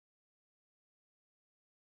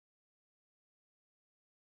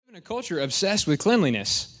In a culture obsessed with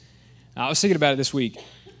cleanliness. I was thinking about it this week.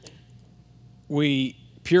 We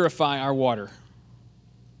purify our water.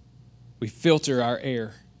 We filter our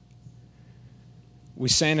air. We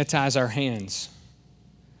sanitize our hands.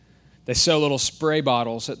 They sell little spray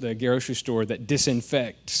bottles at the grocery store that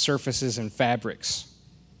disinfect surfaces and fabrics.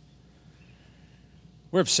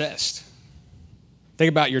 We're obsessed. Think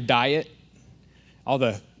about your diet, all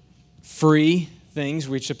the free things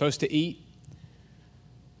we're supposed to eat.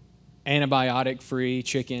 Antibiotic-free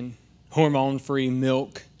chicken, hormone-free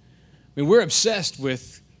milk. I mean, we're obsessed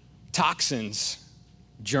with toxins,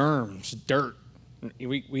 germs, dirt.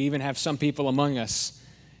 We even have some people among us,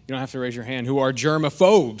 you don't have to raise your hand, who are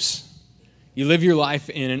germaphobes. You live your life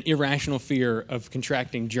in an irrational fear of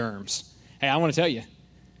contracting germs. Hey, I want to tell you,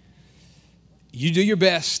 you do your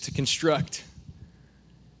best to construct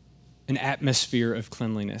an atmosphere of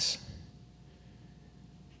cleanliness.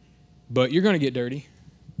 But you're going to get dirty.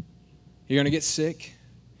 You're going to get sick.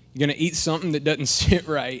 You're going to eat something that doesn't sit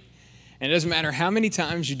right. And it doesn't matter how many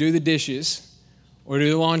times you do the dishes or do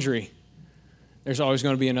the laundry, there's always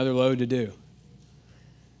going to be another load to do.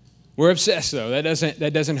 We're obsessed, though.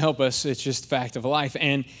 That doesn't help us. It's just fact of life.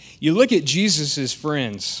 And you look at Jesus'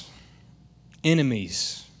 friends,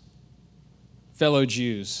 enemies, fellow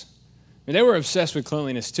Jews. I mean, they were obsessed with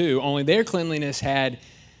cleanliness too, only their cleanliness had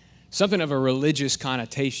something of a religious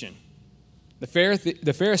connotation.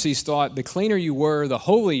 The Pharisees thought the cleaner you were, the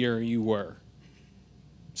holier you were.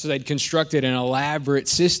 So they'd constructed an elaborate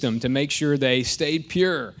system to make sure they stayed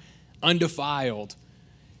pure, undefiled,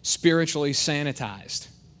 spiritually sanitized.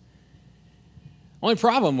 Only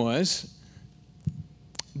problem was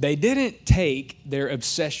they didn't take their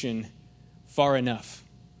obsession far enough.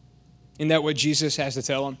 Isn't that what Jesus has to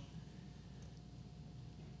tell them?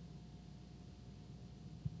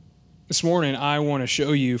 This morning, I want to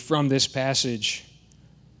show you from this passage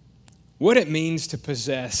what it means to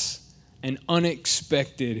possess an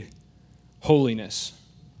unexpected holiness.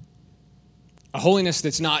 A holiness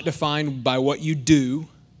that's not defined by what you do,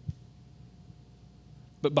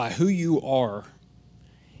 but by who you are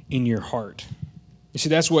in your heart. You see,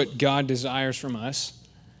 that's what God desires from us.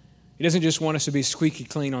 He doesn't just want us to be squeaky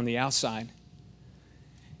clean on the outside.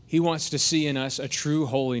 He wants to see in us a true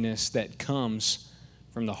holiness that comes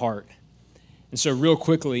from the heart. And so real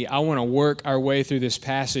quickly, I want to work our way through this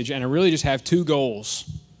passage, and I really just have two goals.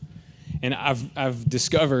 And I've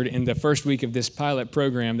discovered in the first week of this pilot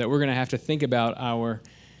program that we're going to have to think about our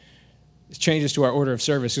changes to our order of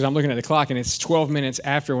service, because I'm looking at the clock, and it's 12 minutes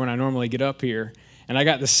after when I normally get up here, and I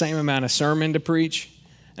got the same amount of sermon to preach.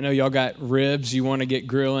 I know y'all got ribs you want to get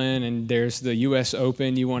grilling, and there's the U.S.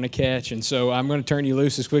 Open you want to catch, and so I'm going to turn you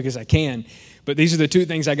loose as quick as I can. But these are the two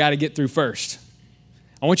things I got to get through first.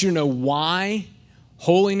 I want you to know why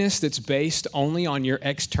holiness that's based only on your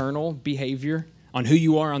external behavior, on who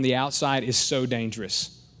you are on the outside, is so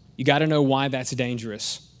dangerous. You got to know why that's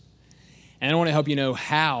dangerous. And I want to help you know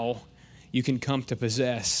how you can come to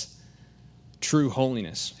possess true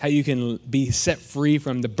holiness, how you can be set free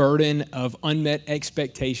from the burden of unmet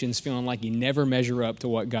expectations, feeling like you never measure up to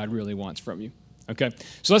what God really wants from you. Okay,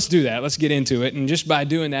 so let's do that. Let's get into it. And just by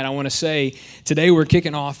doing that, I want to say today we're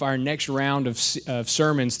kicking off our next round of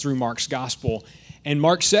sermons through Mark's gospel. And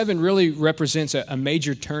Mark 7 really represents a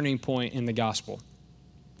major turning point in the gospel.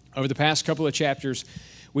 Over the past couple of chapters,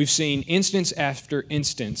 we've seen instance after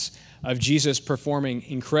instance of Jesus performing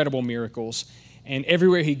incredible miracles. And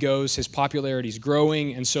everywhere he goes, his popularity is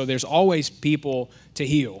growing. And so there's always people to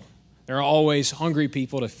heal. There are always hungry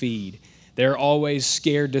people to feed. There are always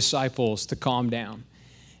scared disciples to calm down.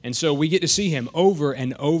 And so we get to see him over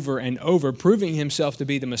and over and over, proving himself to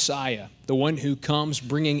be the Messiah, the one who comes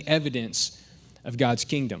bringing evidence of God's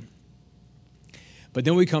kingdom. But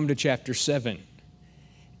then we come to chapter 7,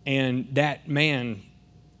 and that man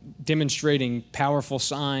demonstrating powerful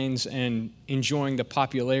signs and enjoying the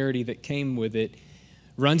popularity that came with it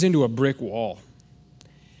runs into a brick wall,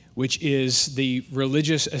 which is the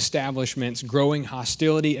religious establishment's growing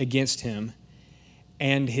hostility against him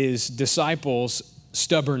and his disciples'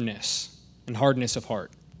 stubbornness and hardness of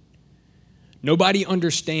heart. Nobody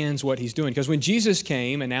understands what he's doing, because when Jesus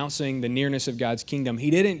came announcing the nearness of God's kingdom,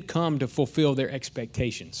 he didn't come to fulfill their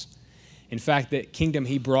expectations. In fact, the kingdom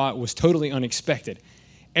he brought was totally unexpected.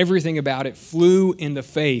 Everything about it flew in the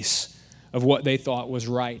face of what they thought was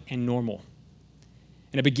right and normal.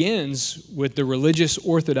 And it begins with the religious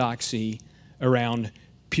orthodoxy around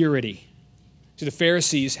purity. So the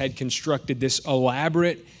Pharisees had constructed this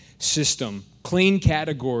elaborate system, clean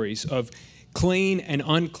categories of clean and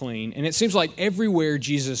unclean. And it seems like everywhere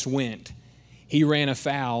Jesus went, he ran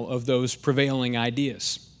afoul of those prevailing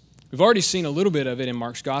ideas. We've already seen a little bit of it in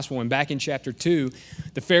Mark's gospel, when back in chapter 2,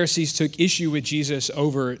 the Pharisees took issue with Jesus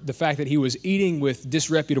over the fact that he was eating with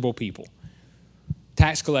disreputable people,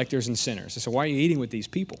 tax collectors and sinners. They said, why are you eating with these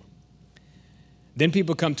people? Then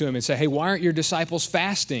people come to him and say, hey, why aren't your disciples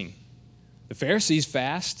fasting? The Pharisees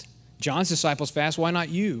fast. John's disciples fast. Why not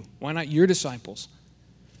you? Why not your disciples?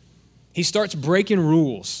 He starts breaking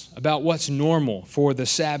rules about what's normal for the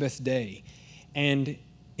Sabbath day. And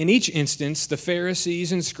in each instance, the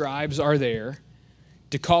Pharisees and scribes are there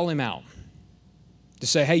to call him out, to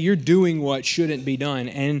say, hey, you're doing what shouldn't be done.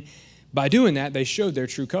 And by doing that, they showed their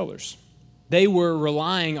true colors. They were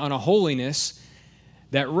relying on a holiness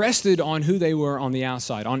that rested on who they were on the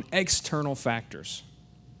outside, on external factors.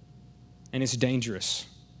 And it's dangerous.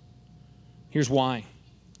 Here's why.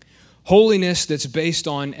 Holiness that's based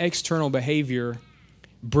on external behavior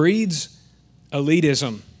breeds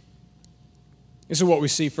elitism. This is what we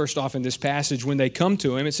see first off in this passage. When they come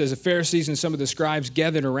to him, it says the Pharisees and some of the scribes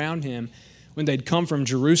gathered around him when they'd come from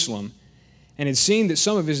Jerusalem and had seen that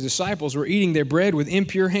some of his disciples were eating their bread with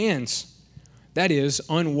impure hands, that is,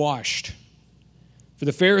 unwashed. For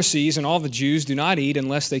the Pharisees and all the Jews do not eat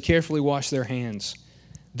unless they carefully wash their hands,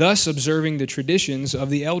 thus observing the traditions of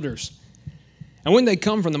the elders. And when they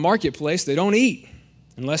come from the marketplace, they don't eat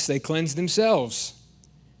unless they cleanse themselves.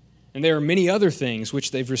 And there are many other things which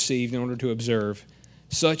they've received in order to observe,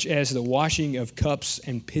 such as the washing of cups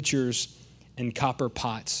and pitchers and copper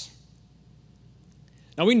pots.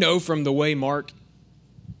 Now we know from the way Mark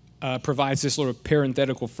provides this little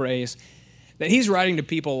parenthetical phrase that he's writing to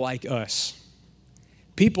people like us,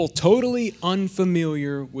 people totally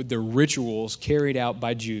unfamiliar with the rituals carried out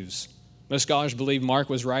by Jews. Most scholars believe Mark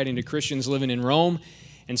was writing to Christians living in Rome,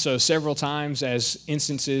 and so several times as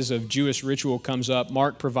instances of Jewish ritual comes up,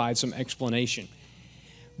 Mark provides some explanation.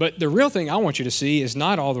 But the real thing I want you to see is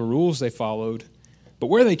not all the rules they followed, but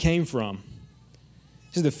where they came from.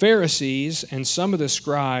 So the Pharisees and some of the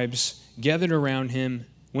scribes gathered around him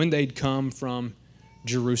when they'd come from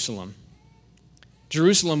Jerusalem.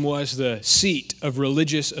 Jerusalem was the seat of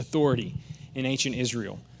religious authority in ancient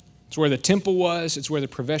Israel. It's where the temple was. It's where the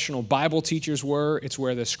professional Bible teachers were. It's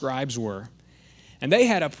where the scribes were. And they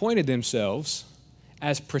had appointed themselves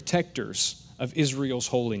as protectors of Israel's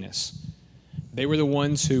holiness. They were the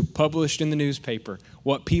ones who published in the newspaper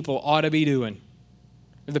what people ought to be doing.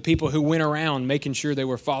 They're the people who went around making sure they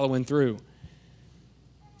were following through.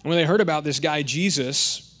 And when they heard about this guy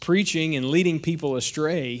Jesus preaching and leading people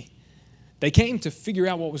astray, they came to figure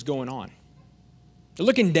out what was going on. They're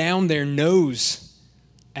looking down their nose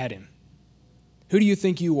at him. Who do you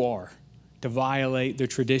think you are to violate the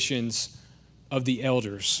traditions of the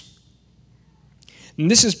elders? And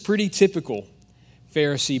this is pretty typical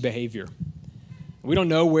Pharisee behavior. We don't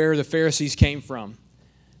know where the Pharisees came from.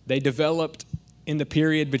 They developed in the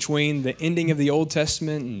period between the ending of the Old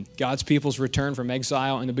Testament and God's people's return from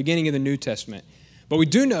exile and the beginning of the New Testament. But we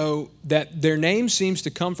do know that their name seems to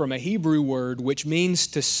come from a Hebrew word which means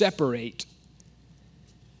to separate.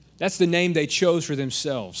 That's the name they chose for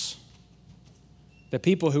themselves. The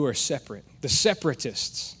people who are separate, the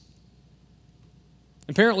separatists.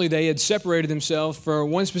 Apparently they had separated themselves for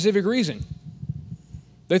one specific reason.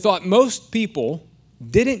 They thought most people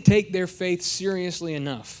didn't take their faith seriously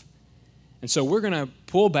enough. And so we're going to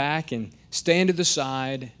pull back and stand to the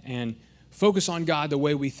side and focus on God the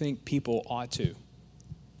way we think people ought to.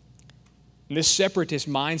 And this separatist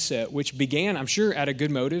mindset, which began, I'm sure, out of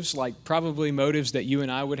good motives, like probably motives that you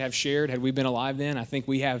and I would have shared had we been alive then. I think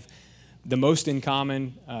we have the most in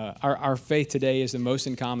common. Our faith today is the most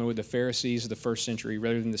in common with the Pharisees of the first century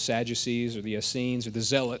rather than the Sadducees or the Essenes or the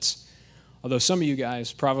Zealots, although some of you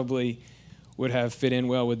guys probably would have fit in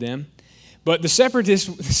well with them. But the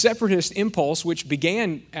separatist impulse, which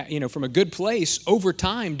began from a good place, over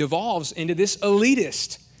time devolves into this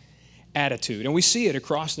elitist attitude. And we see it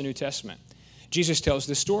across the New Testament. Jesus tells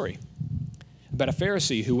this story about a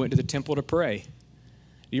Pharisee who went to the temple to pray.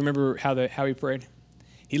 Do you remember how he prayed?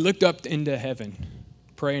 He looked up into heaven,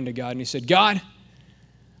 praying to God, and he said, God,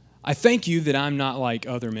 I thank you that I'm not like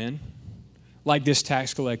other men, like this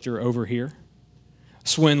tax collector over here,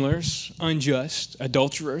 swindlers, unjust,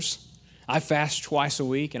 adulterers. I fast twice a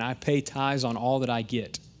week, and I pay tithes on all that I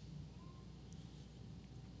get.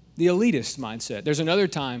 The elitist mindset. There's another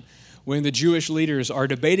time when the Jewish leaders are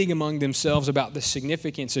debating among themselves about the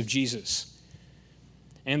significance of Jesus.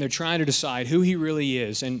 And they're trying to decide who he really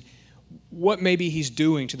is and what maybe he's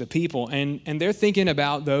doing to the people. And they're thinking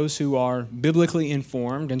about those who are biblically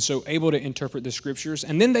informed and so able to interpret the scriptures.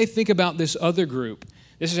 And then they think about this other group.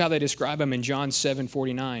 This is how they describe them in John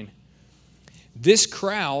 7:49. This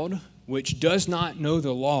crowd, which does not know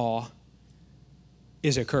the law,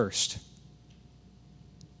 is accursed.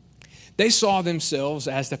 They saw themselves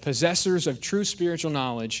as the possessors of true spiritual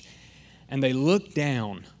knowledge, and they looked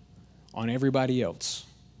down on everybody else.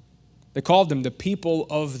 They called them the people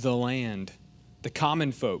of the land, the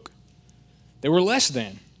common folk. They were less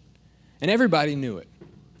than, and everybody knew it.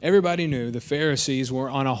 Everybody knew the Pharisees were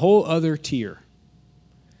on a whole other tier.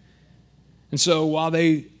 And so while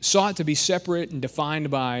they sought to be separate and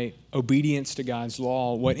defined by obedience to God's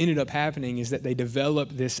law, what ended up happening is that they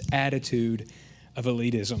developed this attitude of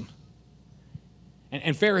elitism.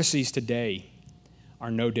 And Pharisees today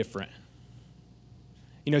are no different.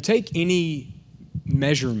 You know, take any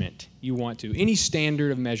measurement you want to, any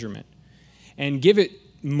standard of measurement, and give it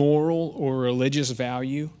moral or religious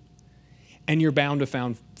value, and you're bound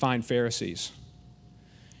to find Pharisees.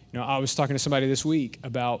 You know, I was talking to somebody this week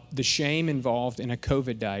about the shame involved in a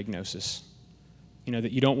COVID diagnosis. You know,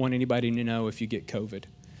 that you don't want anybody to know if you get COVID.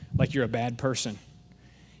 Like you're a bad person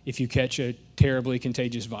if you catch a terribly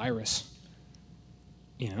contagious virus.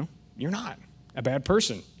 You know, you're not a bad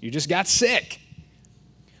person. You just got sick.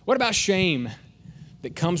 What about shame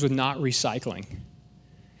that comes with not recycling?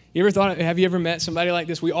 Have you ever met somebody like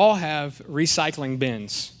this? We all have recycling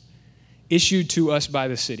bins issued to us by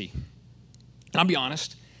the city. And I'll be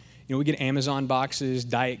honest, you know, we get Amazon boxes,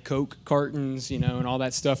 Diet Coke cartons, you know, and all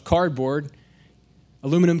that stuff, cardboard,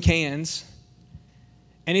 aluminum cans,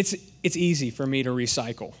 and it's easy for me to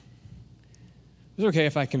recycle. Is it okay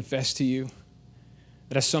if I confess to you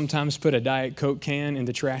that I sometimes put a Diet Coke can in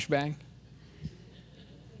the trash bag?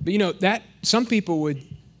 But you know, that some people would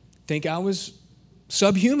think I was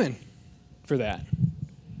subhuman for that.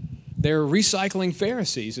 They're recycling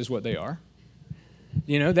Pharisees is what they are.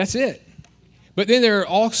 You know, that's it. But then there are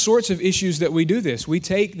all sorts of issues that we do this. We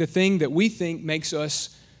take the thing that we think makes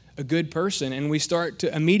us a good person and we start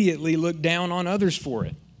to immediately look down on others for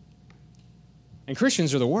it. And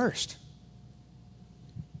Christians are the worst.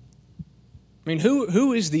 I mean,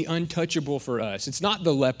 who is the untouchable for us? It's not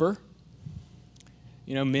the leper.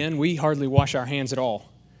 You know, men, we hardly wash our hands at all.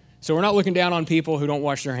 So we're not looking down on people who don't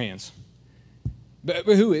wash their hands. But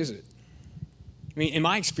who is it? I mean, in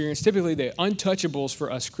my experience, typically the untouchables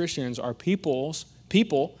for us Christians are people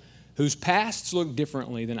whose pasts look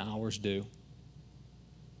differently than ours do.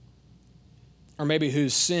 Or maybe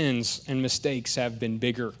whose sins and mistakes have been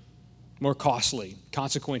bigger, more costly,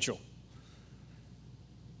 consequential.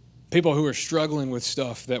 People who are struggling with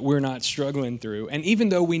stuff that we're not struggling through. And even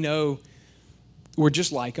though we know we're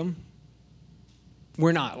just like them,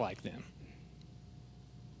 we're not like them.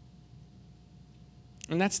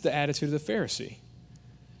 And that's the attitude of the Pharisee.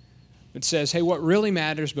 It says, hey, what really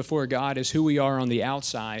matters before God is who we are on the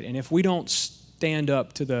outside. And if we don't stand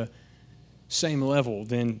up to the same level,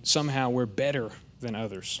 then somehow we're better than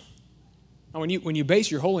others. Now, when you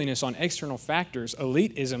base your holiness on external factors,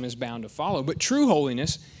 elitism is bound to follow. But true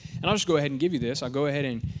holiness, and I'll just go ahead and give you this. I'll go ahead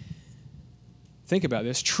and think about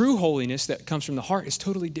this. True holiness that comes from the heart is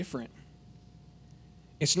totally different.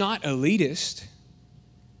 It's not elitist.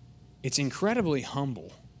 It's incredibly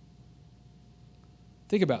humble.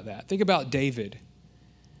 Think about that. Think about David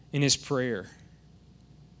in his prayer.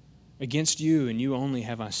 Against you and you only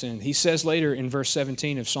have I sinned. He says later in verse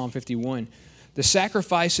 17 of Psalm 51, the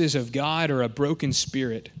sacrifices of God are a broken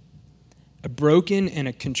spirit. A broken and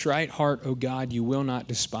a contrite heart, O God, you will not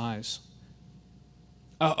despise.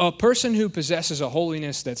 A person who possesses a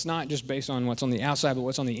holiness that's not just based on what's on the outside, but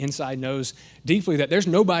what's on the inside knows deeply that there's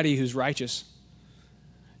nobody who's righteous.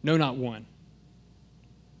 No, not one.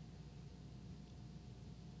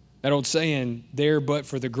 That old saying, there but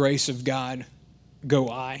for the grace of God go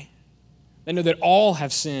I. They know that all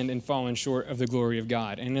have sinned and fallen short of the glory of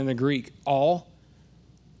God. And in the Greek, all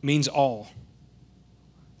means all.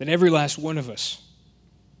 That every last one of us.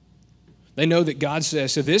 They know that God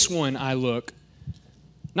says, to this one I look,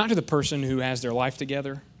 not to the person who has their life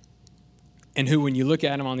together, and who, when you look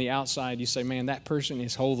at him on the outside, you say, man, that person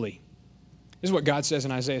is holy. This is what God says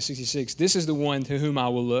in Isaiah 66. This is the one to whom I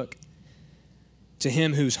will look, to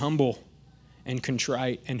him who's humble and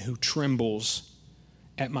contrite and who trembles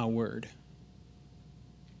at my word.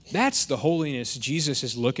 That's the holiness Jesus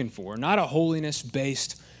is looking for, not a holiness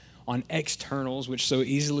based on externals, which so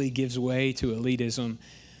easily gives way to elitism,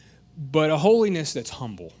 but a holiness that's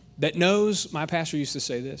humble, that knows, my pastor used to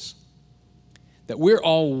say this, that we're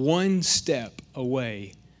all one step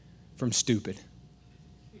away from stupid.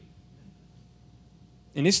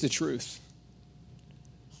 And it's the truth.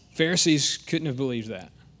 Pharisees couldn't have believed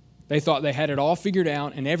that. They thought they had it all figured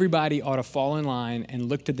out and everybody ought to fall in line and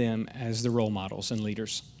look to them as the role models and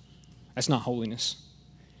leaders. That's not holiness.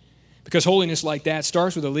 Because holiness like that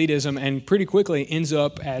starts with elitism and pretty quickly ends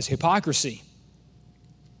up as hypocrisy.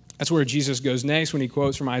 That's where Jesus goes next when he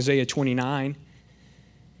quotes from Isaiah 29.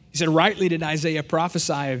 He said, "Rightly did Isaiah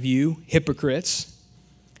prophesy of you, hypocrites,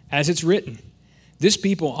 as it's written, 'This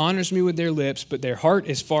people honors me with their lips, but their heart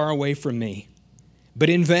is far away from me.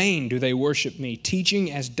 But in vain do they worship me,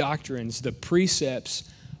 teaching as doctrines the precepts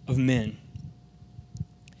of men.'"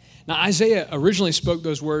 Now, Isaiah originally spoke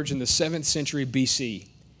those words in the 7th century BC.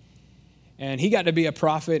 And he got to be a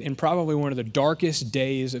prophet in probably one of the darkest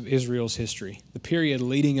days of Israel's history, the period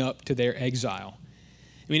leading up to their exile.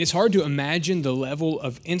 I mean, it's hard to imagine the level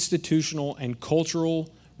of institutional and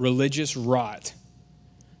cultural religious rot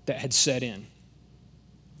that had set in.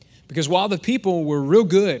 Because while the people were real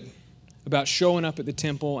good about showing up at the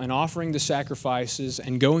temple and offering the sacrifices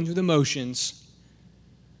and going through the motions,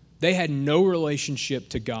 they had no relationship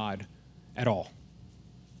to God at all.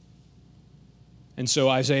 And so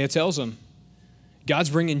Isaiah tells them,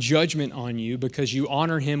 God's bringing judgment on you because you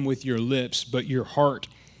honor him with your lips, but your heart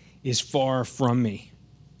is far from me.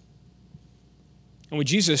 And when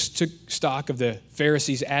Jesus took stock of the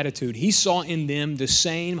Pharisees' attitude, he saw in them the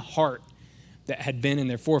same heart that had been in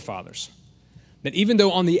their forefathers. That even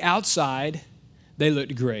though on the outside they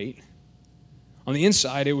looked great, on the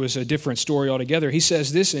inside it was a different story altogether. He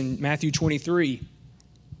says this in Matthew 23,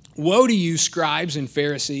 "Woe to you, scribes and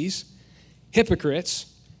Pharisees, hypocrites!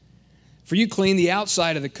 For you clean the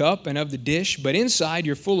outside of the cup and of the dish, but inside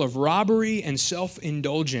you're full of robbery and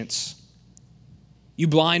self-indulgence. You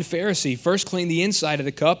blind Pharisee, first clean the inside of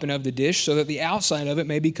the cup and of the dish, so that the outside of it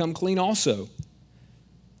may become clean also.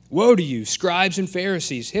 Woe to you, scribes and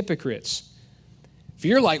Pharisees, hypocrites! For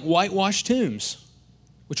you're like whitewashed tombs,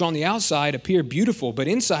 which on the outside appear beautiful, but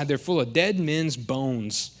inside they're full of dead men's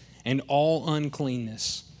bones and all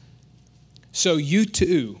uncleanness. So you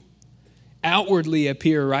too outwardly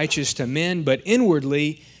appear righteous to men, but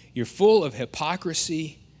inwardly you're full of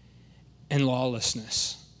hypocrisy and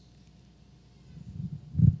lawlessness."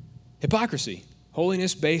 Hypocrisy,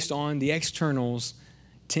 holiness based on the externals,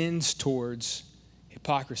 tends towards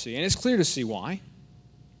hypocrisy. And it's clear to see why.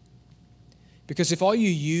 Because if all you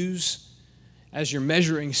use as your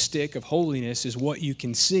measuring stick of holiness is what you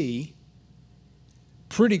can see,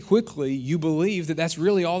 pretty quickly you believe that that's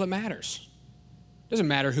really all that matters. It doesn't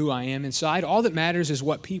matter who I am inside. All that matters is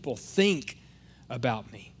what people think about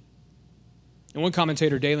me. And one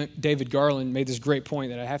commentator, David Garland, made this great point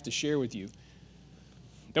that I have to share with you.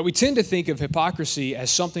 That we tend to think of hypocrisy as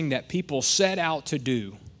something that people set out to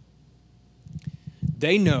do.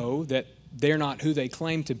 They know that they're not who they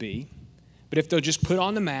claim to be, but if they'll just put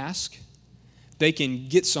on the mask, they can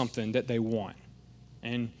get something that they want.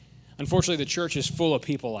 And unfortunately, the church is full of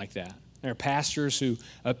people like that. There are pastors who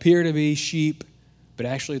appear to be sheep, but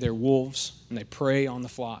actually they're wolves, and they prey on the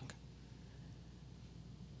flock.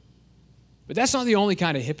 But that's not the only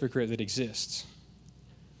kind of hypocrite that exists.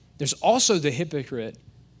 There's also the hypocrite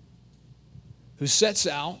who sets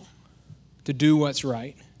out to do what's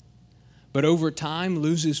right, but over time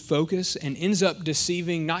loses focus and ends up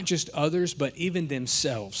deceiving not just others, but even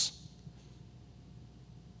themselves.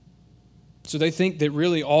 So they think that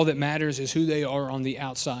really all that matters is who they are on the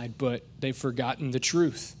outside, but they've forgotten the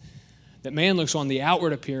truth. That man looks on the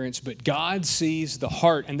outward appearance, but God sees the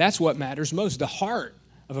heart, and that's what matters most. The heart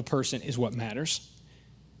of a person is what matters.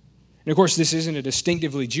 And of course, this isn't a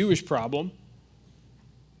distinctively Jewish problem.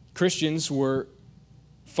 Christians were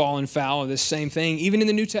fallen foul of this same thing, even in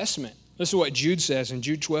the New Testament. Listen to what Jude says in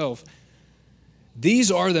Jude 12.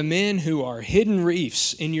 "These are the men who are hidden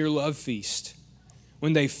reefs in your love feast,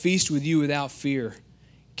 when they feast with you without fear,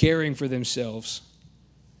 caring for themselves.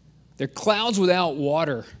 They're clouds without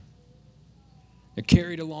water. They're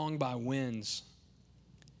carried along by winds.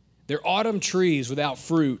 They're autumn trees without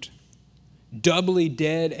fruit, doubly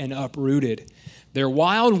dead and uprooted. They're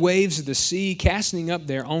wild waves of the sea, casting up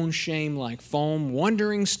their own shame like foam,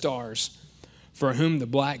 wandering stars, for whom the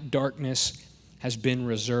black darkness has been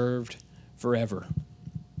reserved forever."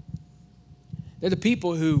 They're the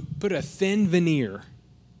people who put a thin veneer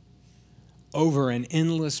over an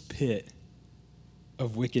endless pit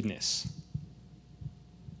of wickedness.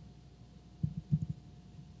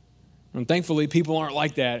 And thankfully, people aren't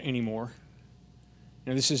like that anymore. You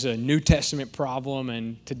know, this is a New Testament problem,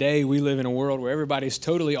 and today we live in a world where everybody's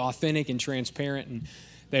totally authentic and transparent, and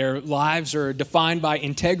their lives are defined by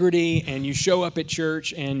integrity, and you show up at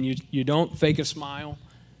church and you don't fake a smile.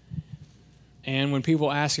 And when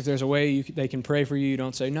people ask if there's a way they can pray for you, you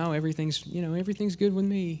don't say, "No, everything's good with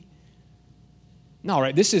me." No,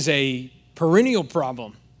 right? This is a perennial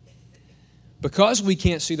problem. Because we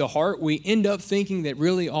can't see the heart, we end up thinking that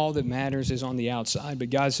really all that matters is on the outside,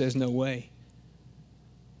 but God says no way.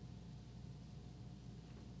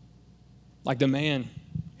 Like the man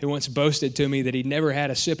who once boasted to me that he'd never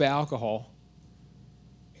had a sip of alcohol,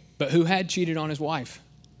 but who had cheated on his wife.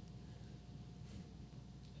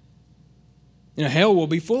 You know, hell will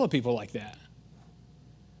be full of people like that.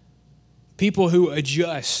 People who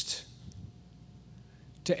adjust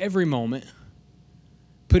to every moment,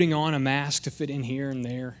 putting on a mask to fit in here and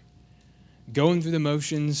there, going through the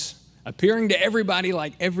motions, appearing to everybody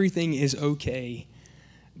like everything is okay,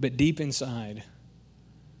 but deep inside,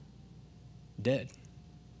 dead.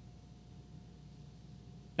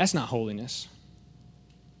 That's not holiness.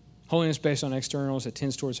 Holiness based on externals that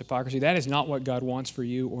tends towards hypocrisy, that is not what God wants for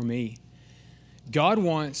you or me. God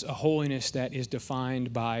wants a holiness that is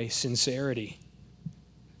defined by sincerity.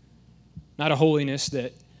 Not a holiness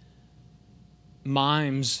that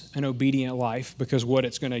mimes an obedient life because what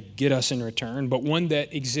it's going to get us in return, but one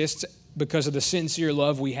that exists because of the sincere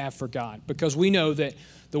love we have for God. Because we know that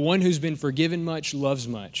the one who's been forgiven much loves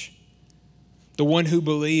much. The one who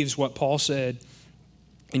believes what Paul said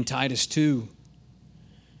in Titus 2,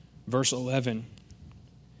 verse 11.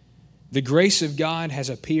 The grace of God has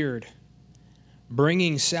appeared,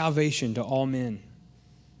 bringing salvation to all men,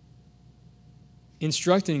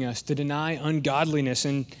 instructing us to deny ungodliness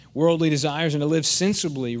and worldly desires and to live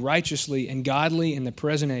sensibly, righteously, and godly in the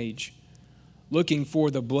present age, looking for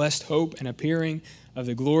the blessed hope and appearing of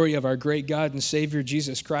the glory of our great God and Savior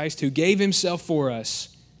Jesus Christ, who gave himself for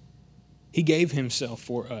us. He gave himself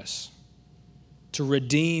for us to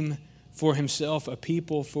redeem for himself a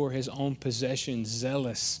people for his own possession,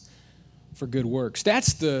 zealous for good works.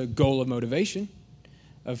 That's the goal of motivation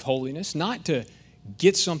of holiness, not to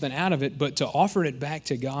get something out of it, but to offer it back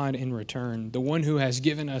to God in return. The one who has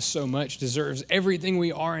given us so much deserves everything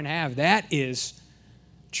we are and have. That is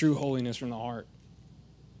true holiness from the heart.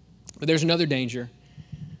 But there's another danger,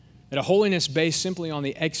 that a holiness based simply on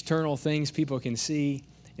the external things people can see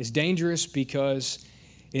is dangerous because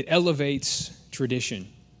it elevates tradition.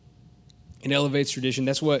 It elevates tradition.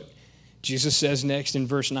 That's what Jesus says next in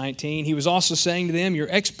verse 19. He was also saying to them, you're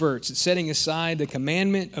experts at setting aside the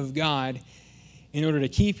commandment of God in order to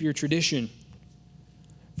keep your tradition.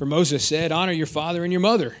 For Moses said, honor your father and your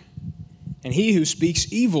mother, and he who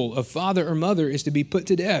speaks evil of father or mother is to be put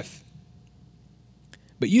to death.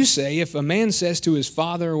 But you say, if a man says to his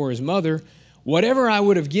father or his mother, whatever I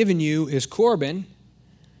would have given you is Corban,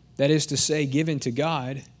 that is to say, given to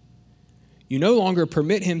God, you no longer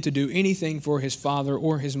permit him to do anything for his father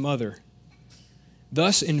or his mother,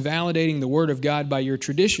 thus invalidating the word of God by your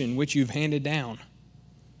tradition, which you've handed down.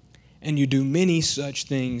 And you do many such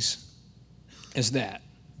things as that.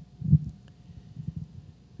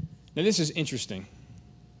 Now, this is interesting.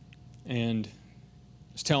 And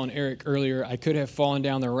I was telling Eric earlier, I could have fallen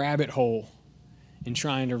down the rabbit hole in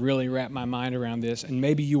trying to really wrap my mind around this, and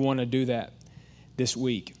maybe you want to do that this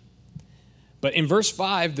week. But in verse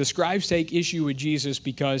 5, the scribes take issue with Jesus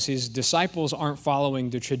because his disciples aren't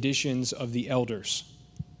following the traditions of the elders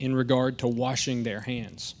in regard to washing their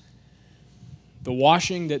hands. The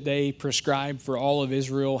washing that they prescribed for all of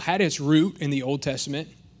Israel had its root in the Old Testament.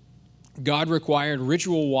 God required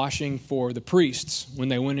ritual washing for the priests when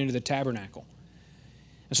they went into the tabernacle.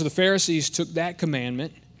 And so the Pharisees took that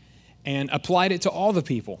commandment and applied it to all the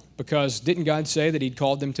people, because didn't God say that he'd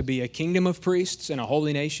called them to be a kingdom of priests and a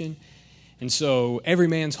holy nation? And so every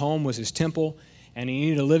man's home was his temple, and he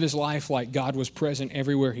needed to live his life like God was present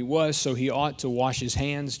everywhere he was, so he ought to wash his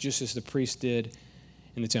hands just as the priest did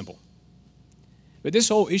in the temple. But this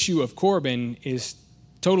whole issue of Corban is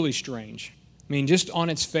totally strange. I mean, just on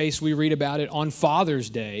its face, we read about it on Father's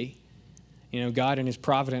Day. You know, God in his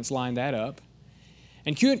providence lined that up.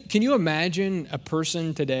 And can you imagine a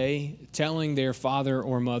person today telling their father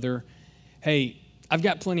or mother, hey, I've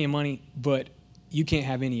got plenty of money, but you can't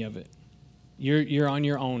have any of it. You're on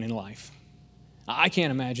your own in life. I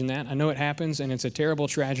can't imagine that. I know it happens, and it's a terrible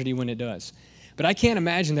tragedy when it does. But I can't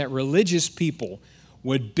imagine that religious people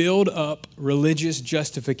would build up religious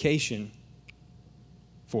justification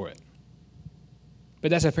for it. But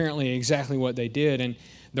that's apparently exactly what they did. And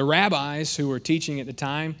the rabbis who were teaching at the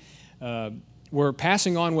time were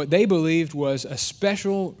passing on what they believed was a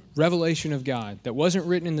special revelation of God that wasn't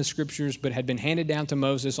written in the scriptures but had been handed down to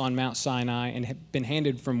Moses on Mount Sinai and had been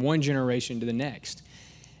handed from one generation to the next.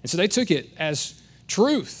 And so they took it as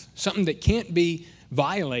truth, something that can't be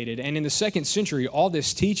violated. And in the 2nd century, all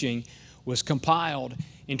this teaching was compiled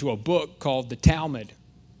into a book called the Talmud.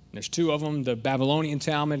 There's 2 of them, the Babylonian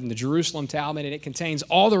Talmud and the Jerusalem Talmud, and it contains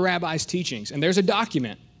all the rabbis' teachings. And there's a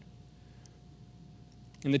document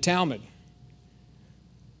in the Talmud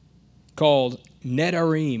called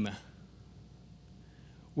Nedarim,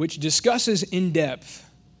 which discusses in depth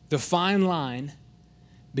the fine line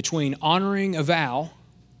between honoring a vow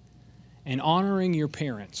and honoring your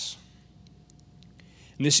parents.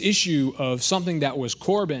 And this issue of something that was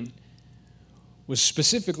Corban was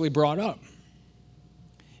specifically brought up.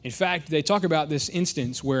 In fact, they talk about this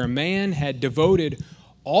instance where a man had devoted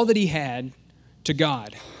all that he had to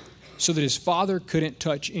God so that his father couldn't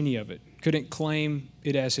touch any of it, couldn't claim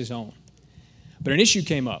it as his own. But an issue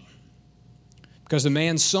came up because the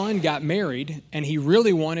man's son got married and he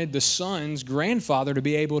really wanted the son's grandfather to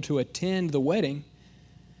be able to attend the wedding,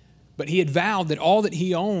 but he had vowed that all that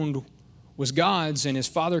he owned was God's and his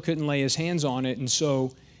father couldn't lay his hands on it, and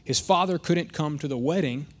so his father couldn't come to the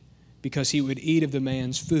wedding because he would eat of the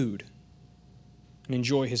man's food and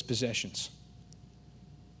enjoy his possessions.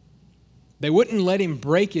 They wouldn't let him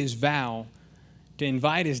break his vow to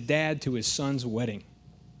invite his dad to his son's wedding.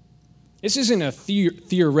 This isn't a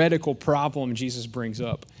theoretical problem Jesus brings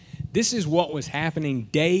up. This is what was happening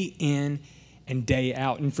day in and day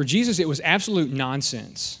out. And for Jesus, it was absolute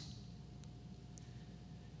nonsense.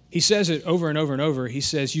 He says it over and over and over. He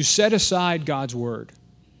says, you set aside God's word.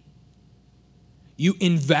 You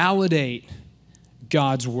invalidate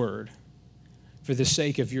God's word for the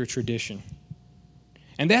sake of your tradition.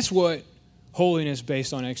 And that's what holiness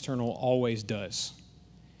based on external always does.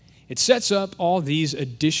 It sets up all these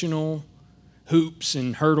additional hoops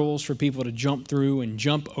and hurdles for people to jump through and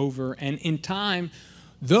jump over. And in time,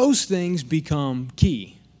 those things become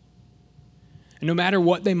key. And no matter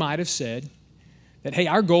what they might have said, that, hey,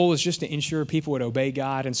 our goal is just to ensure people would obey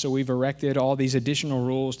God, and so we've erected all these additional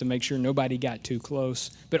rules to make sure nobody got too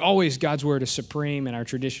close. But always God's word is supreme and our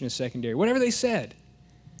tradition is secondary. Whatever they said,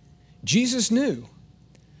 Jesus knew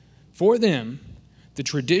for them the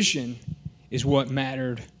tradition is what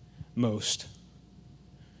mattered most.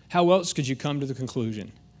 How else could you come to the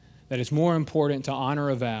conclusion that it's more important to honor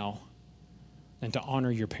a vow than to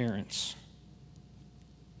honor your parents?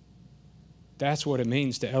 That's what it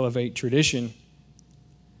means to elevate tradition.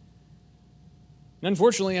 And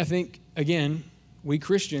unfortunately, I think, again, we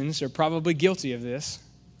Christians are probably guilty of this.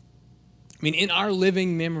 I mean, in our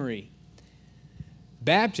living memory,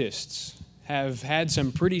 Baptists have had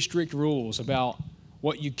some pretty strict rules about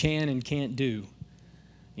what you can and can't do.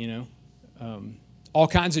 You know, all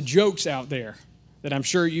kinds of jokes out there that I'm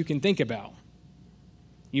sure you can think about.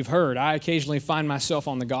 You've heard, I occasionally find myself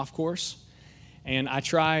on the golf course, and I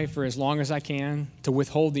try for as long as I can to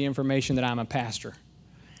withhold the information that I'm a pastor.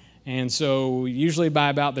 And so usually by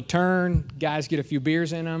about the turn, guys get a few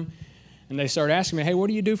beers in them, and they start asking me, hey, what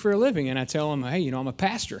do you do for a living? And I tell them, hey, I'm a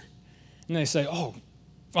pastor. And they say, oh,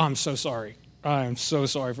 I'm so sorry. I'm so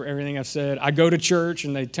sorry for everything I've said. I go to church,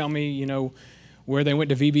 and they tell me, where they went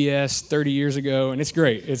to VBS 30 years ago, and it's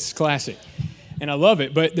great. It's classic. And I love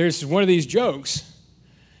it. But there's one of these jokes,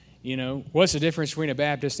 what's the difference between a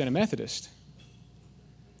Baptist and a Methodist?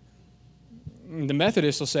 The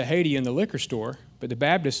Methodist will say hey to you in the liquor store, but the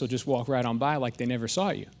Baptist will just walk right on by like they never saw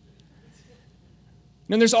you.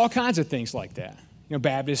 And there's all kinds of things like that.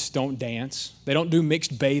 Baptists don't dance. They don't do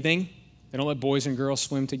mixed bathing. They don't let boys and girls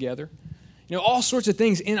swim together. All sorts of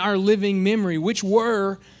things in our living memory, which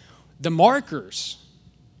were the markers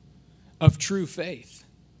of true faith.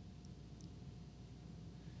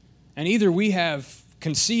 And either we have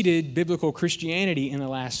conceded biblical Christianity in the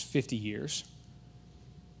last 50 years,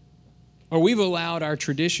 or we've allowed our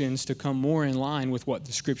traditions to come more in line with what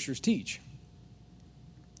the Scriptures teach.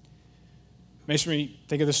 Makes me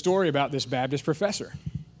think of the story about this Baptist professor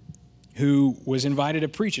who was invited to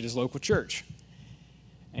preach at his local church.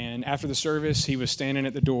 And after the service, he was standing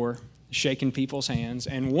at the door, shaking people's hands,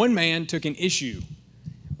 and one man took an issue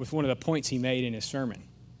with one of the points he made in his sermon.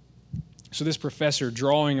 So this professor,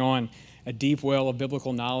 drawing on a deep well of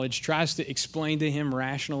biblical knowledge, tries to explain to him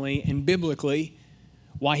rationally and biblically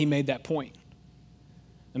why he made that point.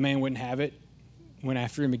 The man wouldn't have it, went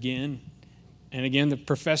after him again. And again, the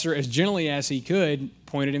professor, as gently as he could,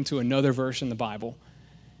 pointed him to another verse in the Bible.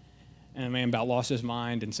 And the man about lost his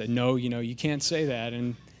mind and said, no, you can't say that.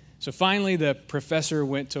 And so finally, the professor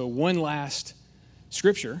went to one last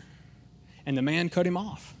scripture, and the man cut him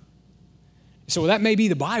off. So that may be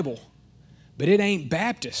the Bible, but it ain't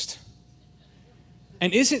Baptist.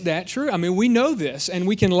 And isn't that true? I mean, we know this, and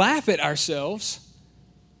we can laugh at ourselves,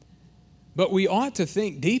 but we ought to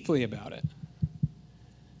think deeply about it.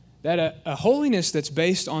 That a holiness that's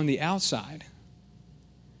based on the outside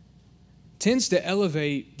tends to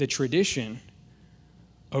elevate the tradition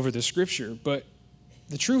over the Scripture, but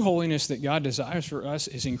the true holiness that God desires for us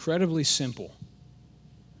is incredibly simple.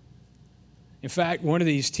 In fact, one of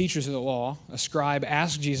these teachers of the law, a scribe,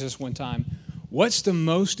 asked Jesus one time, what's the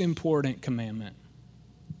most important commandment?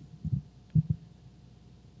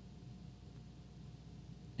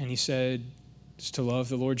 And he said, It's to love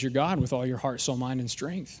the Lord your God with all your heart, soul, mind, and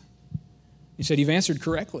strength. He said, you've answered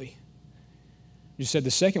correctly. You said the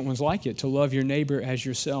second one's like it, to love your neighbor as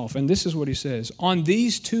yourself. And this is what he says. On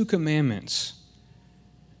these two commandments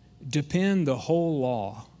depend the whole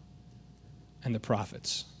law and the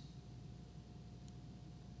prophets.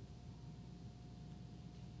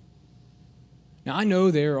 Now, I know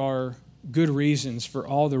there are good reasons for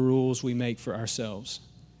all the rules we make for ourselves.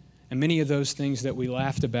 And many of those things that we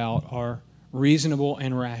laughed about are reasonable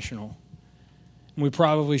and rational. And we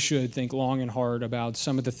probably should think long and hard about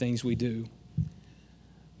some of the things we do.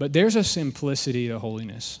 But there's a simplicity to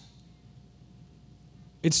holiness.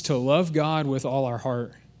 It's to love God with all our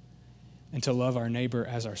heart and to love our neighbor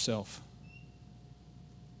as ourselves.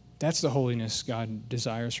 That's the holiness God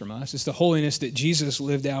desires from us. It's the holiness that Jesus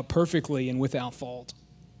lived out perfectly and without fault.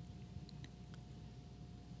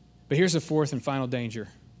 But here's the fourth and final danger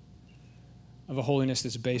of a holiness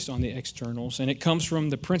that's based on the externals, and it comes from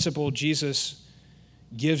the principle Jesus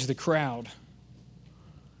gives the crowd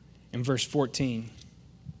in verse 14.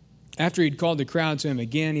 After he'd called the crowd to him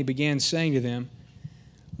again, he began saying to them,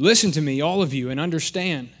 listen to me, all of you, and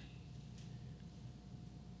understand.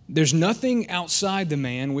 There's nothing outside the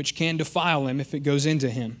man which can defile him if it goes into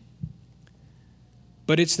him.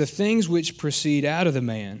 But it's the things which proceed out of the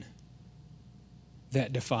man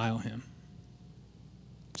that defile him.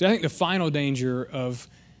 So I think the final danger of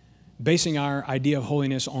basing our idea of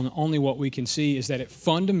holiness on only what we can see is that it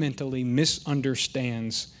fundamentally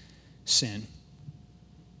misunderstands sin.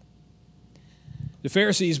 The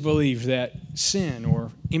Pharisees believed that sin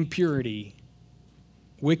or impurity,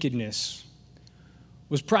 wickedness,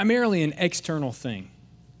 was primarily an external thing.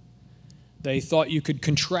 They thought you could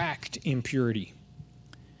contract impurity.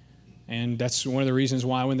 And that's one of the reasons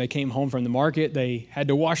why when they came home from the market, they had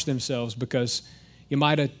to wash themselves, because you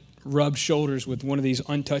might have rubbed shoulders with one of these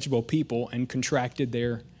untouchable people and contracted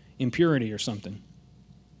their impurity or something.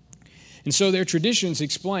 And so their traditions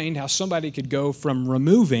explained how somebody could go from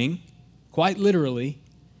removing, quite literally,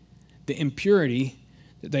 the impurity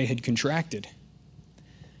that they had contracted.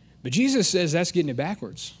 But Jesus says that's getting it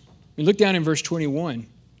backwards. We look down in verse 21.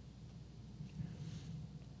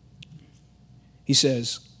 He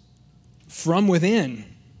says, from within,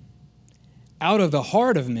 out of the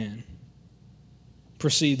heart of men,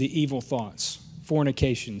 proceed the evil thoughts,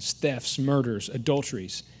 fornications, thefts, murders,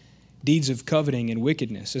 adulteries, deeds of coveting and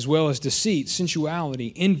wickedness, as well as deceit,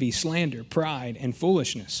 sensuality, envy, slander, pride, and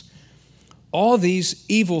foolishness. All these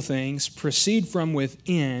evil things proceed from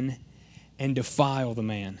within and defile the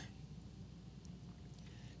man.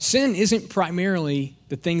 Sin isn't primarily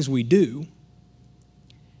the things we do.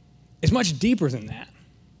 It's much deeper than that.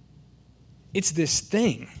 It's this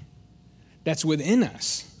thing that's within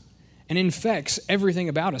us and infects everything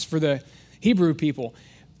about us. For the Hebrew people,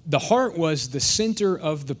 the heart was the center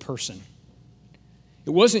of the person. It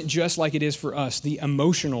wasn't just like it is for us, the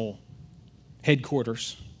emotional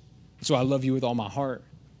headquarters. So I love you with all my heart.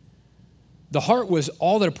 The heart was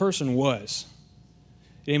all that a person was.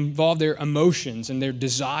 It involved their emotions and their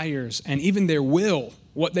desires and even their will,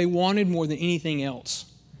 what they wanted more than anything else.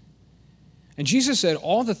 And Jesus said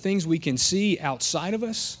all the things we can see outside of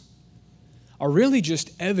us are really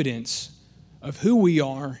just evidence of who we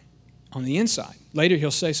are on the inside. Later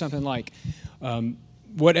he'll say something like,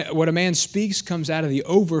 what a man speaks comes out of the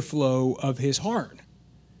overflow of his heart.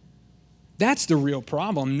 That's the real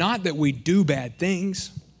problem, not that we do bad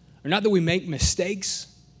things, or not that we make mistakes,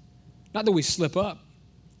 not that we slip up.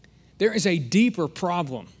 There is a deeper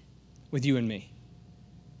problem with you and me.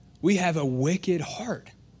 We have a wicked heart.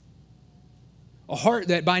 A heart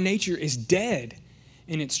that by nature is dead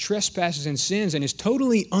in its trespasses and sins and is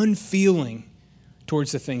totally unfeeling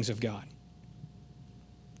towards the things of God.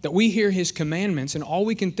 That we hear his commandments and all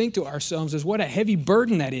we can think to ourselves is what a heavy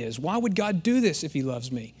burden that is. Why would God do this if he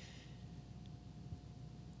loves me?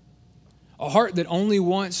 A heart that only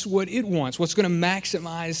wants what it wants, what's going to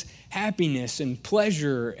maximize happiness and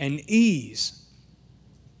pleasure and ease.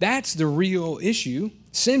 That's the real issue.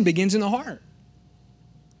 Sin begins in the heart.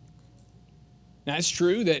 Now, it's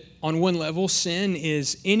true that on one level, sin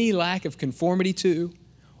is any lack of conformity to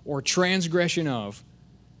or transgression of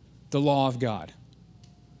the law of God.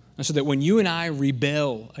 And so that when you and I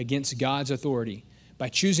rebel against God's authority by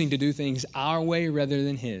choosing to do things our way rather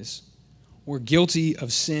than his, we're guilty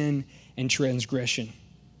of sin and transgression.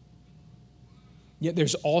 Yet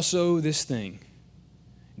there's also this thing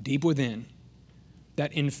deep within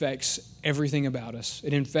that infects everything about us.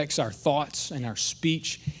 It infects our thoughts and our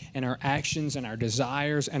speech and our actions and our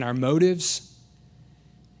desires and our motives.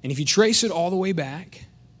 And if you trace it all the way back,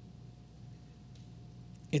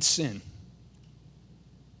 it's sin.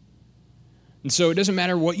 And so it doesn't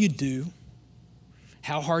matter what you do,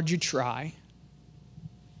 how hard you try.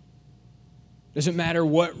 Doesn't matter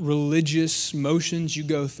what religious motions you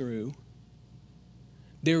go through.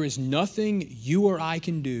 There is nothing you or I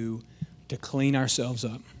can do to clean ourselves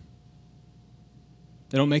up.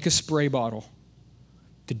 They don't make a spray bottle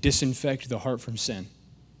to disinfect the heart from sin.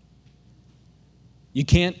 You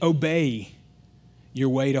can't obey your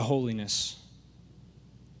way to holiness.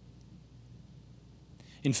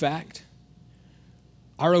 In fact,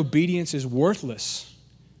 our obedience is worthless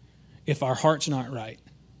if our heart's not right.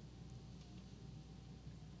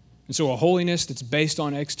 And so a holiness that's based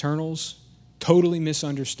on externals totally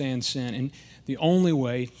misunderstands sin. And the only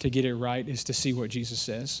way to get it right is to see what Jesus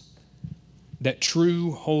says. That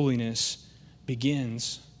true holiness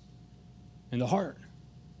begins in the heart.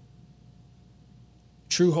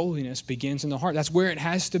 True holiness begins in the heart. That's where it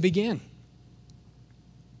has to begin.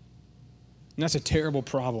 And that's a terrible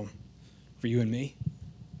problem for you and me.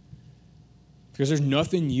 Because there's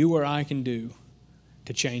nothing you or I can do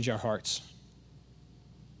to change our hearts.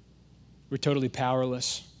 We're totally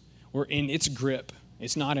powerless. We're in its grip.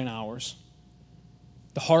 It's not in ours.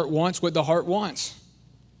 The heart wants what the heart wants.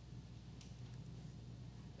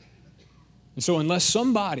 And so unless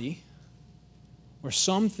somebody or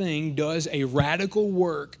something does a radical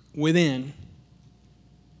work within,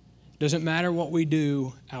 doesn't matter what we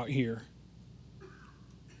do out here,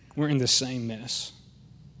 we're in the same mess.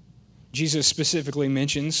 Jesus specifically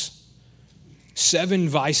mentions 7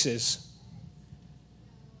 vices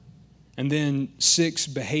and then 6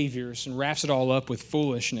 behaviors and wraps it all up with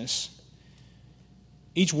foolishness.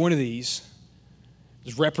 Each one of these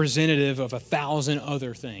is representative of 1,000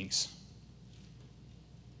 other things.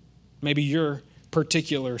 Maybe your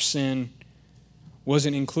particular sin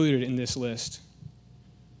wasn't included in this list.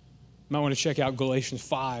 You might want to check out Galatians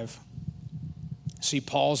 5. See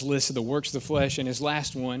Paul's list of the works of the flesh, and his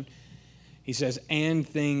last one, he says, and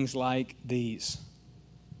things like these.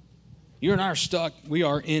 You and I are stuck. We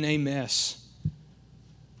are in a mess.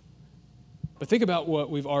 But think about what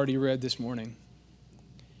we've already read this morning.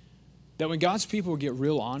 That when God's people get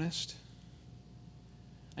real honest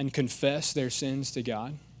and confess their sins to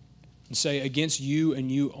God and say, against you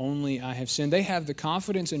and you only I have sinned, they have the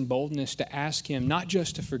confidence and boldness to ask Him not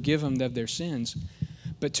just to forgive them of their sins,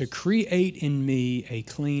 but to create in me a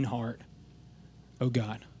clean heart, O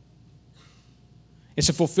God. It's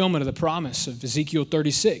a fulfillment of the promise of Ezekiel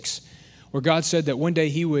 36, where God said that one day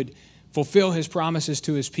He would fulfill His promises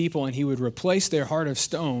to His people and He would replace their heart of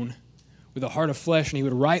stone with a heart of flesh, and He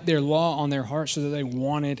would write their law on their hearts so that they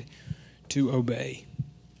wanted to obey.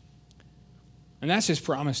 And that's His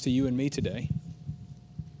promise to you and me today.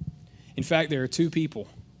 In fact, there are 2 people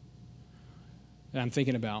that I'm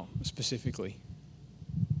thinking about specifically.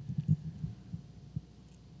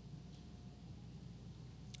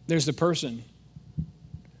 There's the person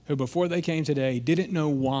who before they came today didn't know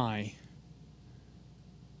why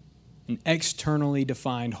an externally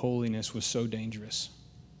defined holiness was so dangerous.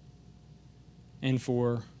 And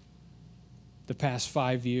for the past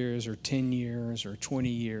 5 years or 10 years or 20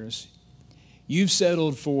 years, you've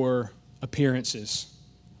settled for appearances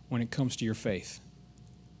when it comes to your faith.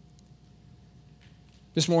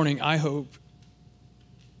 This morning, I hope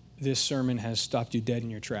this sermon has stopped you dead in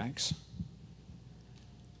your tracks.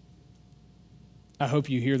 I hope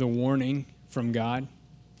you hear the warning from God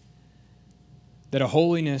that a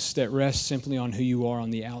holiness that rests simply on who you are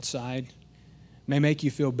on the outside may make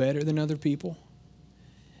you feel better than other people.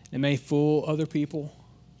 It may fool other people.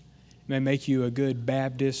 It may make you a good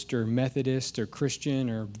Baptist or Methodist or Christian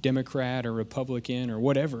or Democrat or Republican or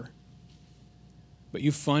whatever. But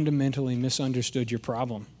you fundamentally misunderstood your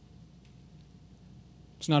problem.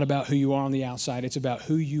 It's not about who you are on the outside. It's about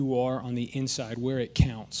who you are on the inside, where it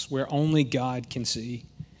counts, where only God can see.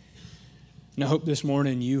 And I hope this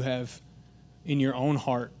morning you have, in your own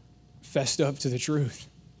heart, fessed up to the truth.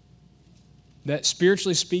 That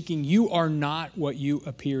spiritually speaking, you are not what you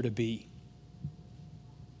appear to be.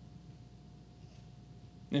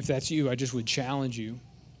 And if that's you, I just would challenge you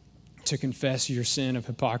to confess your sin of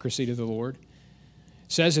hypocrisy to the Lord.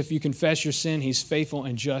 It says if you confess your sin, He's faithful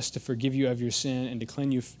and just to forgive you of your sin and to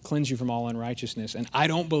cleanse you from all unrighteousness. And I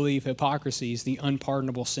don't believe hypocrisy is the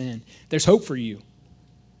unpardonable sin. There's hope for you.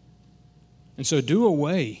 And so do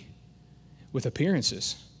away with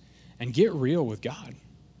appearances and get real with God.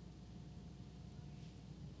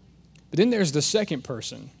 But then there's the second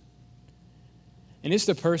person. And it's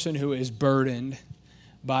the person who is burdened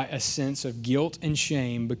by a sense of guilt and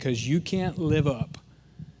shame because you can't live up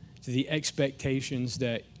to the expectations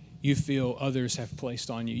that you feel others have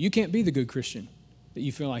placed on you. You can't be the good Christian that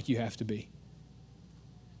you feel like you have to be.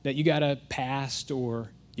 that you got a past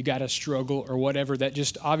or you got a struggle or whatever that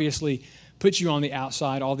just obviously puts you on the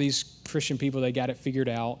outside. All these Christian people, they got it figured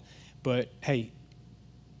out. But hey,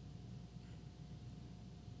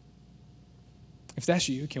 if that's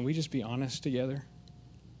you, can we just be honest together?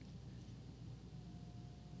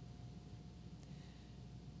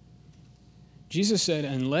 Jesus said,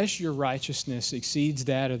 unless your righteousness exceeds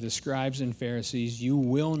that of the scribes and Pharisees, you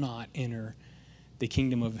will not enter the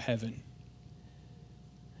kingdom of heaven.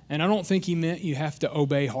 And I don't think he meant you have to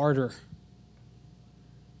obey harder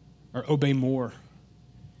or obey more.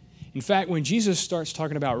 In fact, when Jesus starts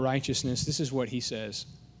talking about righteousness, this is what he says.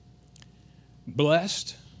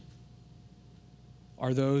 Blessed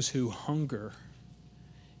are those who hunger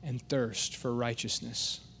and thirst for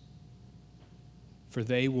righteousness, for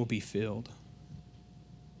they will be filled.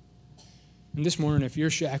 And this morning, if you're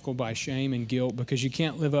shackled by shame and guilt because you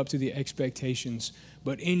can't live up to the expectations,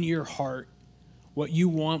 but in your heart, what you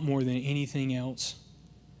want more than anything else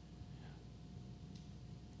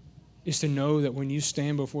is to know that when you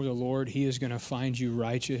stand before the Lord, he is going to find you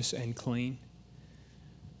righteous and clean.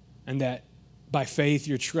 And that by faith,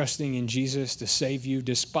 you're trusting in Jesus to save you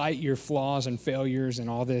despite your flaws and failures and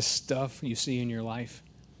all this stuff you see in your life.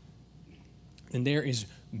 And there is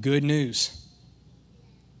good news.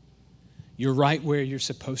 You're right where you're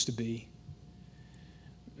supposed to be.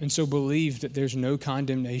 And so believe that there's no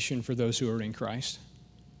condemnation for those who are in Christ.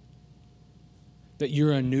 That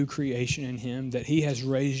you're a new creation in him, that he has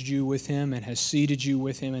raised you with him and has seated you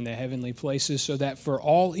with him in the heavenly places so that for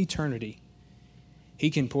all eternity, he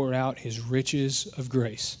can pour out his riches of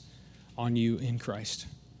grace on you in Christ.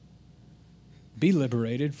 Be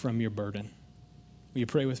liberated from your burden. Will you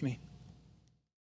pray with me?